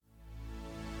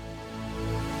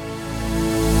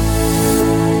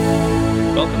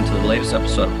this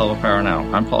episode of Public Power Now.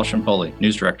 I'm Paul Shimpoli,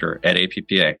 News Director at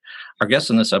APPA. Our guest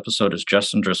in this episode is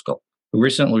Justin Driscoll, who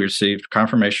recently received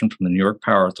confirmation from the New York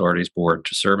Power Authority's board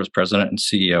to serve as President and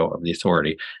CEO of the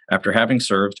authority after having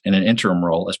served in an interim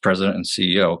role as President and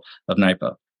CEO of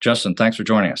NYPA. Justin, thanks for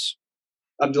joining us.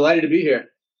 I'm delighted to be here.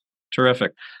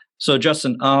 Terrific. So,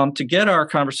 Justin, to get our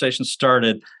conversation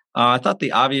started, I thought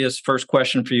the obvious first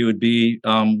question for you would be,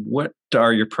 what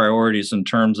are your priorities in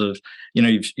terms of,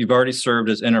 you've already served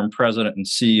as interim president and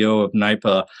CEO of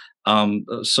NYPA.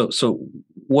 So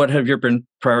what have your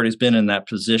priorities been in that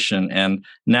position? And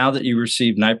now that you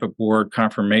received NYPA board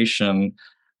confirmation,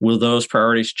 will those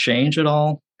priorities change at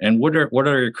all? And what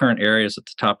are your current areas at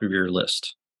the top of your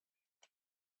list?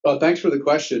 Well, thanks for the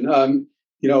question. I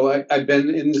had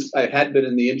been in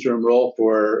the interim role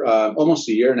for almost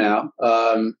a year now,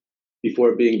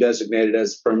 before being designated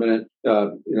as permanent,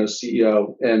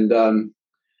 CEO. And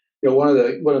one of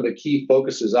the key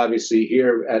focuses, obviously,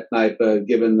 here at NYPA,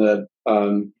 given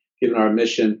our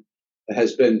mission,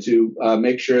 has been to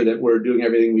make sure that we're doing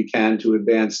everything we can to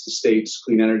advance the state's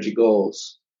clean energy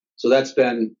goals. So that's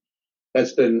been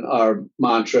our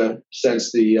mantra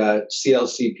since the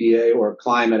CLCPA, or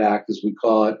Climate Act, as we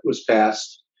call it, was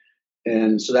passed.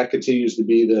 And so that continues to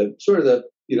be the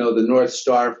North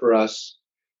Star for us.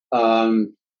 I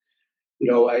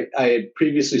had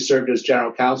previously served as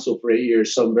general counsel for 8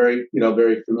 years, so I'm very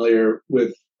familiar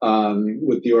with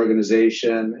the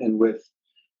organization and with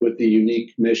the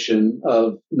unique mission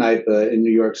of NYPA in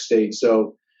New York State.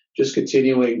 So just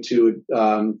continuing to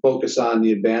focus on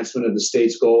the advancement of the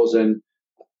state's goals, and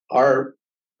our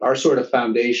sort of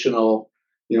foundational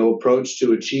approach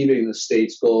to achieving the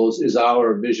state's goals is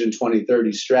our Vision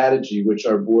 2030 strategy, which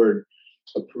our board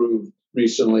approved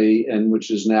recently, and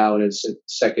which is now in its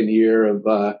second year of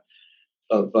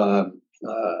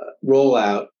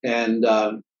rollout. And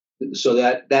so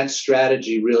that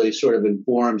strategy really sort of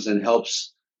informs and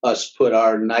helps us put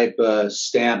our NYPA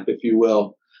stamp, if you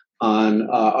will, on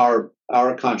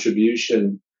our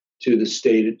contribution to the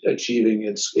state achieving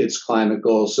its climate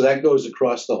goals. So that goes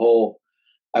across the whole,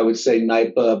 I would say,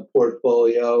 NYPA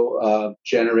portfolio,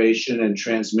 generation and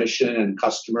transmission and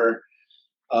customer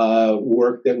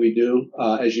work that we do.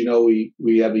 As you know,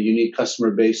 we have a unique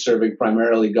customer base serving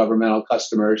primarily governmental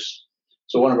customers.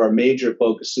 So one of our major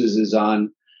focuses is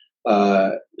on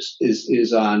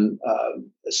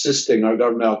assisting our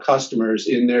governmental customers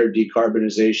in their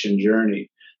decarbonization journey,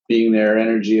 being their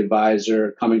energy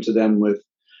advisor, coming to them with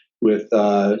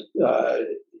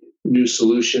new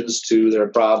solutions to their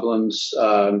problems,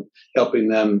 helping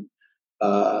them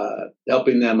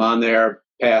on their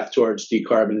path towards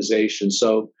decarbonization.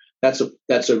 So that's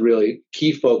a really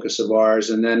key focus of ours.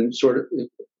 And then of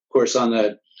course, on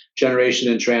the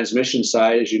generation and transmission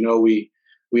side, as you know, we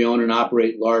own and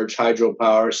operate large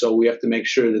hydropower. So we have to make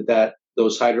sure that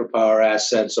those hydropower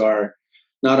assets are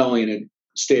not only in a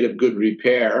state of good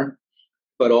repair,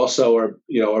 but also are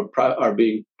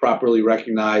being properly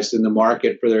recognized in the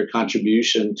market for their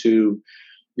contribution to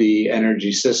the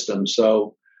energy system.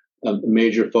 So a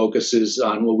major focus is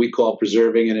on what we call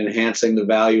preserving and enhancing the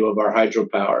value of our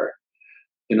hydropower.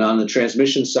 And on the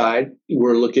transmission side,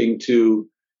 we're looking to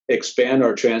expand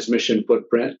our transmission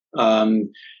footprint.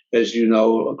 As you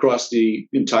know, across the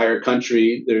entire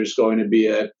country, there's going to be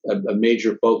a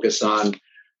major focus on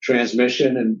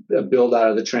transmission and a build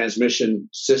out of the transmission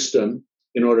system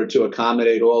in order to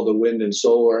accommodate all the wind and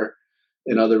solar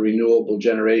and other renewable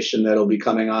generation that'll be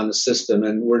coming on the system.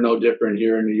 And we're no different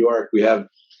here in New York. We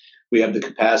have the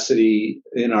capacity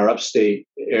in our upstate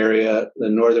area, the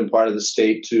northern part of the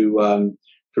state, to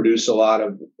produce a lot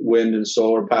of wind and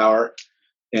solar power.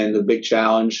 And the big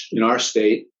challenge in our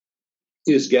state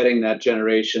is getting that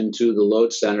generation to the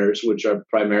load centers, which are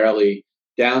primarily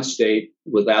downstate,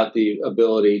 without the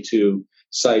ability to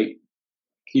site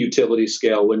utility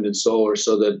scale wind and solar.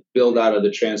 So the build out of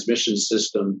the transmission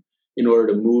system in order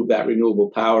to move that renewable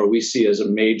power, we see as a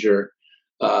major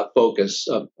focus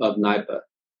of NYPA.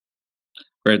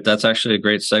 Great. That's actually a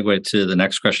great segue to the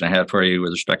next question I had for you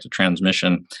with respect to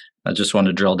transmission. I just wanted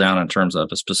to drill down in terms of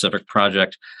a specific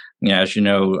project. As you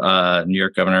know, New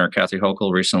York Governor Kathy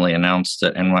Hochul recently announced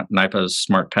that NYPA's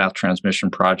Smart Path transmission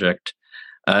project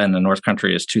in the North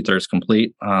Country is 2/3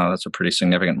 complete. That's a pretty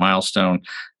significant milestone.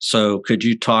 So could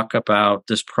you talk about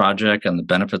this project and the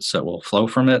benefits that will flow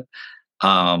from it?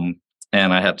 And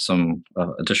I had some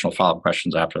additional follow-up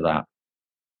questions after that.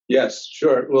 Yes,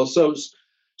 sure. Well, so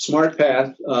Smart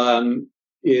Path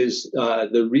is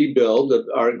the rebuild of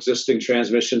our existing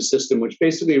transmission system, which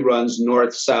basically runs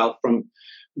north-south from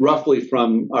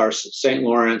our St.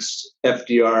 Lawrence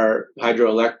FDR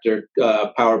hydroelectric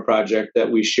power project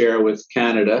that we share with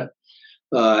Canada.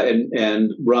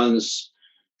 and runs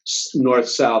north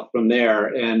south from there.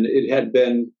 And it had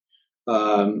been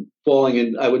falling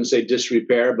in, I wouldn't say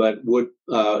disrepair, but wood.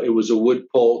 It was a wood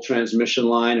pole transmission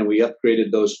line, and we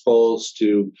upgraded those poles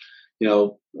to,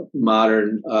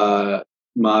 modern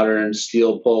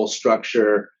steel pole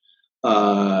structure.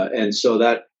 And so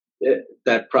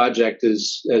that project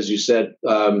is, as you said,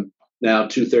 now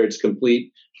 2/3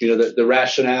 complete. The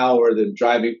rationale or the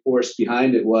driving force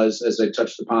behind it was, as I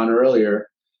touched upon earlier,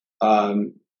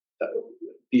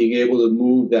 being able to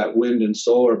move that wind and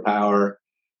solar power,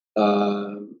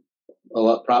 a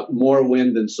lot more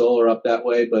wind than solar up that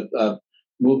way, but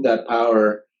move that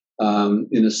power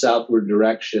in a southward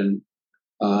direction,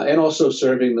 and also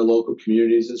serving the local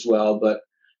communities as well, but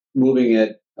moving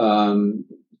it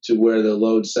to where the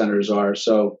load centers are.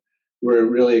 So we're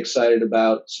really excited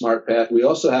about SmartPath. We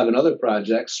also have another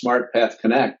project, SmartPath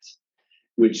Connect,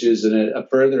 which is a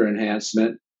further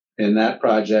enhancement. And that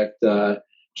project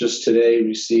just today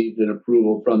received an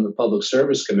approval from the Public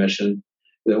Service Commission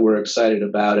that we're excited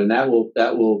about, and that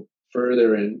will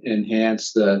further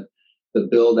enhance the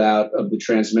build out of the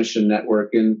transmission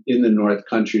network in the North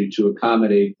Country to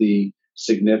accommodate the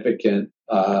significant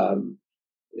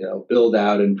build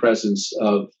out and presence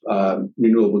of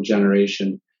renewable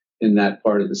generation in that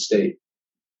part of the state.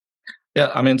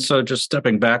 Yeah, so just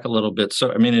stepping back a little bit.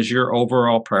 So, is your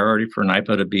overall priority for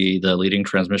NYPA to be the leading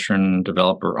transmission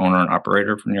developer, owner, and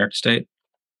operator for New York State?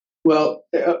 Well,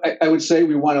 I would say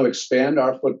we want to expand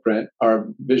our footprint. Our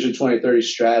Vision 2030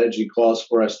 strategy calls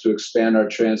for us to expand our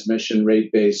transmission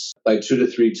rate base by 2 to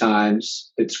 3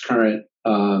 times its current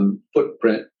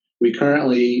footprint. We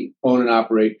currently own and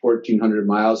operate 1,400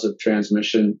 miles of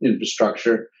transmission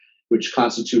infrastructure, which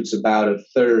constitutes about a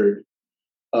third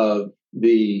of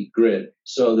the grid.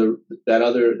 So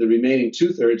the remaining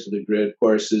 2/3 of the grid, of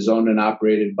course, is owned and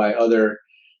operated by other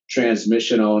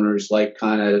transmission owners like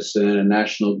Con Edison and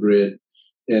National Grid,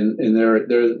 and they're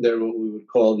what we would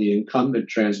call the incumbent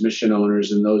transmission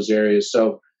owners in those areas.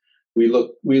 So we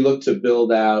look to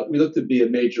build out. We look to be a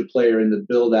major player in the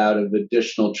build out of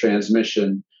additional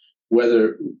transmission.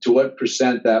 Whether to what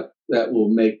percent that will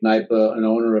make NYPA an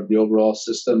owner of the overall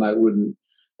system, I wouldn't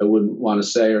want to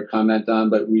say or comment on,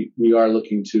 but we are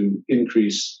looking to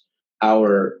increase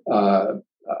our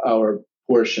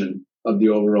portion of the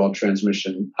overall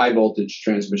high voltage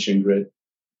transmission grid.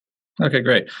 Okay,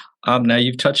 great. Now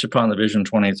you've touched upon the Vision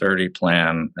 2030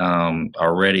 plan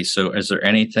already. So is there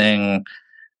anything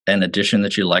in addition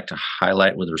that you'd like to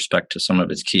highlight with respect to some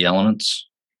of its key elements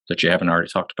that you haven't already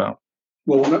talked about?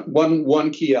 Well,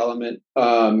 one key element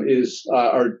is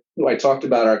I talked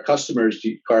about our customers'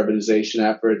 decarbonization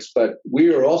efforts, but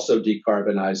we are also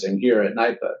decarbonizing here at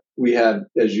NYPA. We have,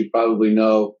 as you probably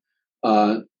know,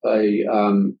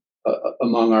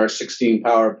 among our 16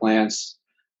 power plants,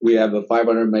 we have a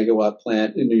 500 megawatt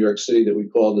plant in New York City that we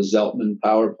call the Zeltman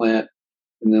Power Plant.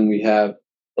 And then we have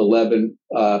 11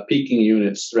 peaking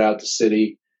units throughout the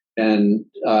city and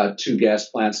 2 gas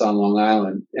plants on Long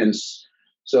Island. And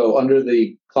so under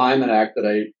the Climate Act that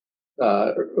I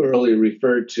earlier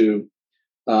referred to,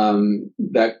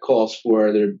 that calls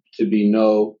for there to be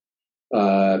no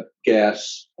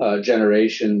gas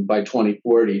generation by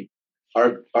 2040.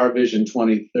 Our Vision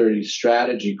 2030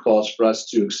 strategy calls for us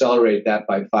to accelerate that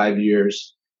by 5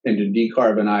 years and to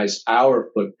decarbonize our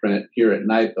footprint here at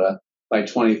NYPA by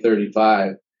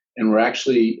 2035. And we're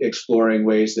actually exploring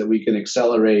ways that we can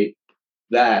accelerate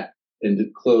that and to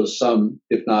close some,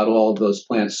 if not all, of those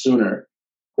plants sooner.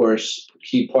 Of course, a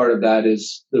key part of that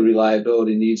is the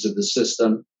reliability needs of the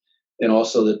system and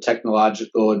also the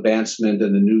technological advancement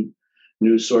and the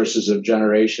new sources of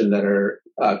generation that are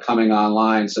coming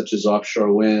online, such as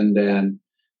offshore wind and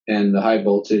the high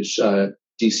voltage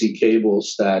DC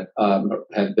cables that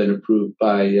have been approved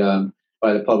by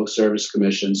the Public Service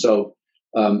Commission. So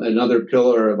another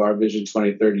pillar of our Vision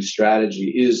 2030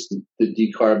 strategy is the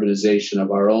decarbonization of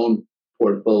our own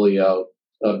portfolio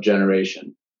of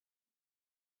generation.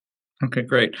 Okay,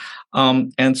 great.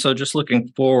 And so just looking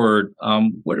forward,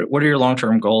 what are your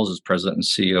long-term goals as president and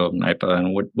CEO of NYPA,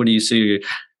 and what do you see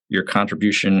your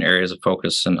contribution areas of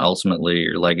focus and ultimately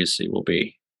your legacy will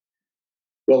be?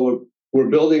 Well, we're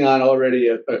building on already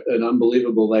an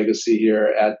unbelievable legacy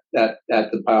here at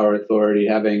the Power Authority,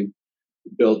 having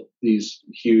built these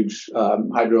huge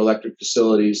hydroelectric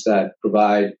facilities that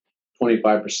provide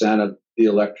 25% of the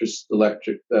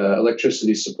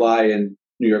electricity supply in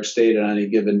New York State on any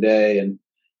given day,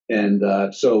 and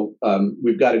so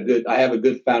we've got I have a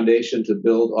good foundation to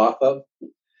build off of.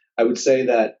 I would say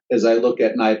that as I look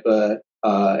at NYPA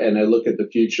and I look at the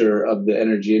future of the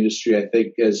energy industry, I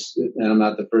think and I'm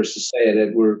not the first to say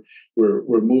it, we're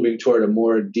we're moving toward a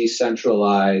more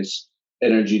decentralized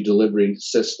energy delivery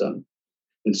system.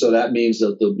 And so that means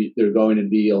that there are going to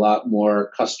be a lot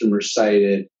more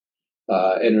customer-sited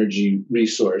energy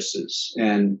resources.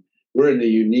 And we're in the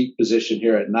unique position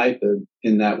here at NYPA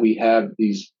in that we have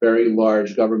these very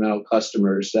large governmental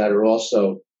customers that are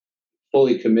also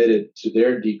fully committed to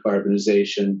their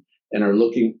decarbonization and are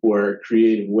looking for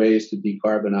creative ways to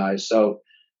decarbonize. So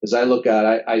as I look at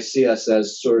it, I see us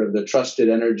as sort of the trusted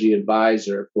energy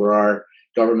advisor for our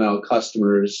governmental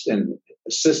customers and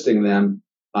assisting them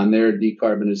on their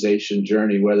decarbonization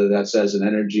journey, whether that's as an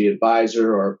energy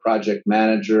advisor or a project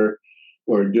manager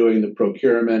or doing the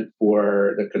procurement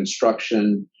for the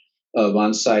construction of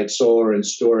on-site solar and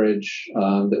storage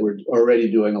that we're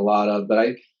already doing a lot of.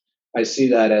 But I see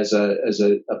that as a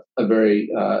very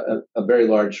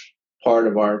large part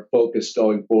of our focus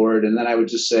going forward. And then I would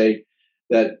just say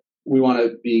that we want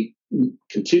to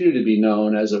continue to be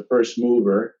known as a first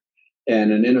mover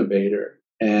and an innovator.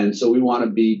 And so we want to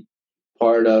be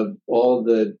part of all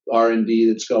the R&D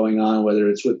that's going on, whether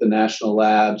it's with the national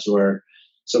labs or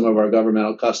some of our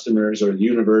governmental customers or the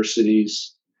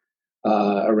universities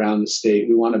around the state.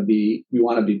 We want to be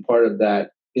part of that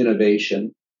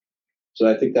innovation. So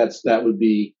I think that would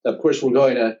be. Of course, we're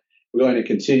going to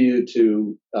continue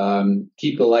to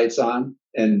keep the lights on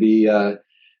and be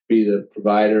the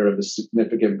provider of a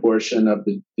significant portion of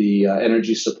the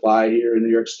energy supply here in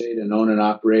New York State and own and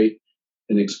operate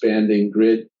an expanding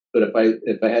grid. But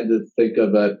if I had to think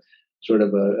of a sort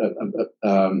of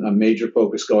a major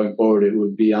focus going forward, it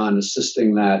would be on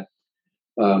assisting our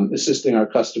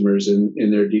customers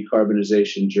in their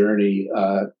decarbonization journey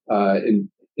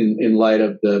in light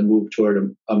of the move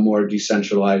toward a more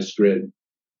decentralized grid.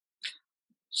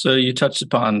 So you touched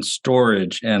upon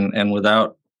storage, and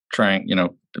without trying,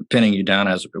 pinning you down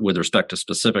as with respect to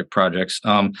specific projects,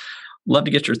 love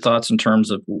to get your thoughts in terms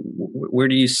of where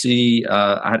do you see,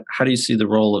 how do you see the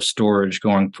role of storage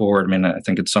going forward? I mean, I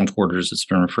think in some quarters it's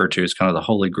been referred to as kind of the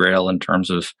holy grail in terms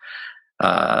of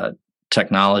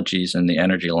technologies in the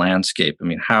energy landscape. I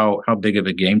mean, how big of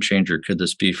a game changer could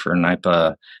this be for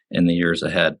NYPA in the years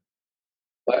ahead?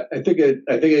 I think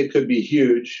it could be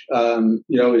huge.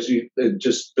 As you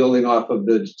just building off of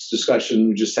the discussion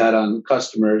we just had on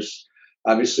customers,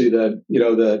 obviously the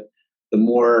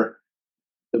more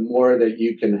that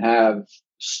you can have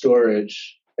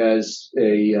storage as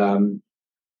a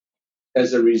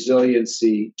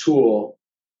resiliency tool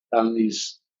on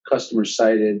these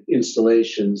customer-sited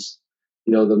installations,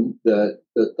 the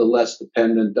less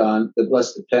dependent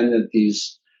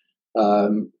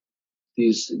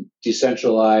these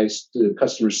decentralized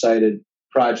customer-sited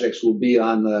projects will be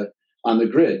on the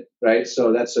grid, right?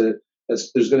 So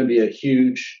there's going to be a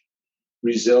huge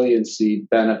resiliency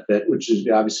benefit, which is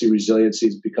obviously resiliency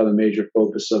has become a major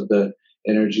focus of the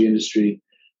energy industry.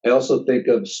 I also think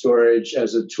of storage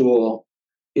as a tool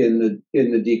in the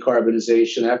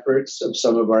decarbonization efforts of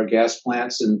some of our gas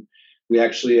plants, and we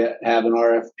actually have an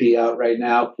RFP out right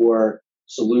now for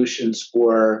solutions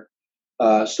for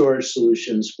storage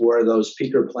solutions for those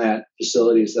peaker plant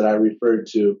facilities that I referred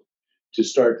to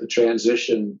start the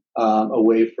transition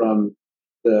away from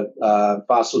the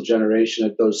fossil generation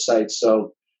at those sites.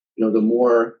 So, the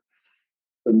more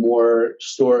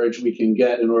storage we can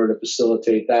get in order to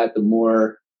facilitate that, the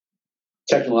more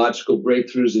technological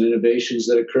breakthroughs and innovations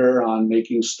that occur on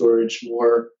making storage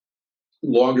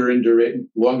longer in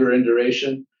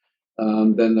duration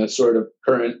than the sort of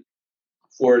current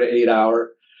 4 to 8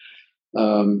 hour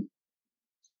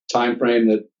time frame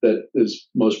that is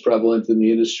most prevalent in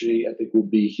the industry. I think will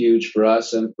be huge for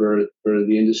us and for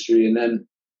the industry. And then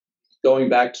going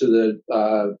back to the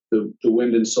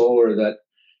wind and solar that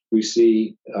we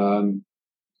see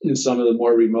in some of the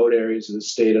more remote areas of the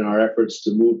state, and our efforts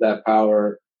to move that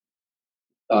power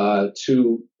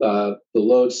to the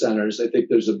load centers, I think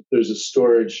there's a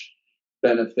storage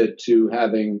benefit to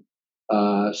having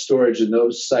storage in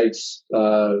those sites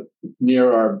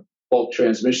near our bulk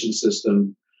transmission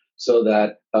system, so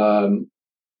that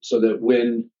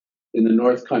wind in the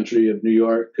North Country of New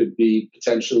York could be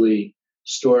potentially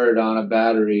stored on a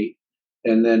battery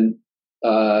and then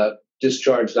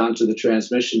discharged onto the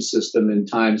transmission system in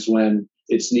times when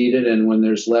it's needed and when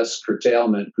there's less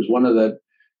curtailment. Because one of the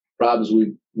problems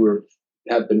we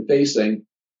have been facing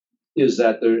is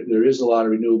that there is a lot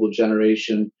of renewable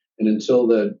generation, and in some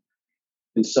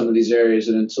of these areas,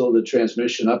 and until the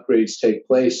transmission upgrades take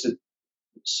place,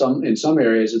 in some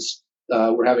areas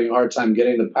we're having a hard time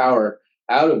getting the power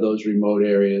out of those remote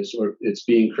areas, or it's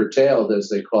being curtailed, as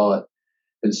they call it.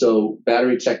 And so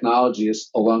battery technology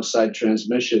alongside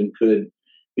transmission could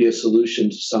be a solution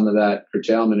to some of that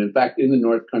curtailment. In fact, in the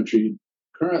North Country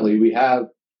currently, we have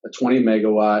a 20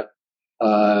 megawatt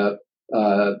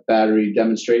battery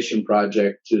demonstration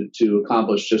project to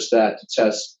accomplish just that,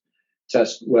 to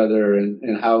test whether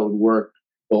and how it would work,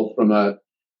 both from a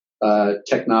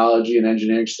technology and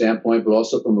engineering standpoint, but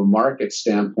also from a market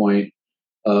standpoint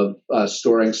of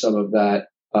storing some of that.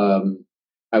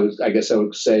 I guess I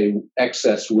would say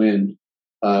excess wind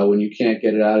when you can't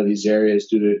get it out of these areas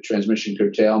due to transmission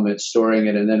curtailment, storing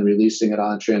it and then releasing it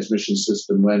on a transmission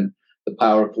system when the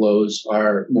power flows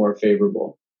are more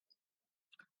favorable.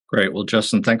 Great. Well,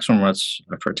 Justin, thanks so much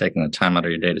for taking the time out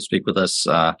of your day to speak with us.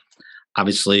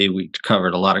 Obviously, we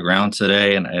covered a lot of ground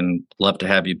today, and love to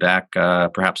have you back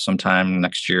perhaps sometime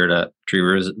next year to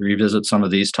revisit some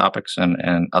of these topics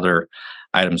and other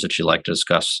items that you'd like to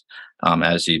discuss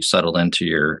as you've settled into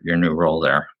your new role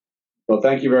there. Well,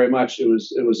 thank you very much. It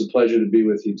was a pleasure to be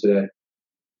with you today.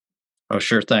 Oh,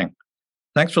 sure thing.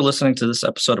 Thanks for listening to this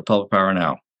episode of Public Power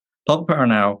Now. Public Power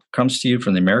Now comes to you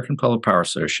from the American Public Power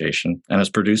Association and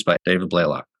is produced by David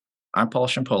Blaylock. I'm Paul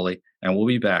Ciampoli, and we'll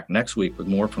be back next week with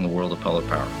more from the world of public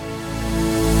power.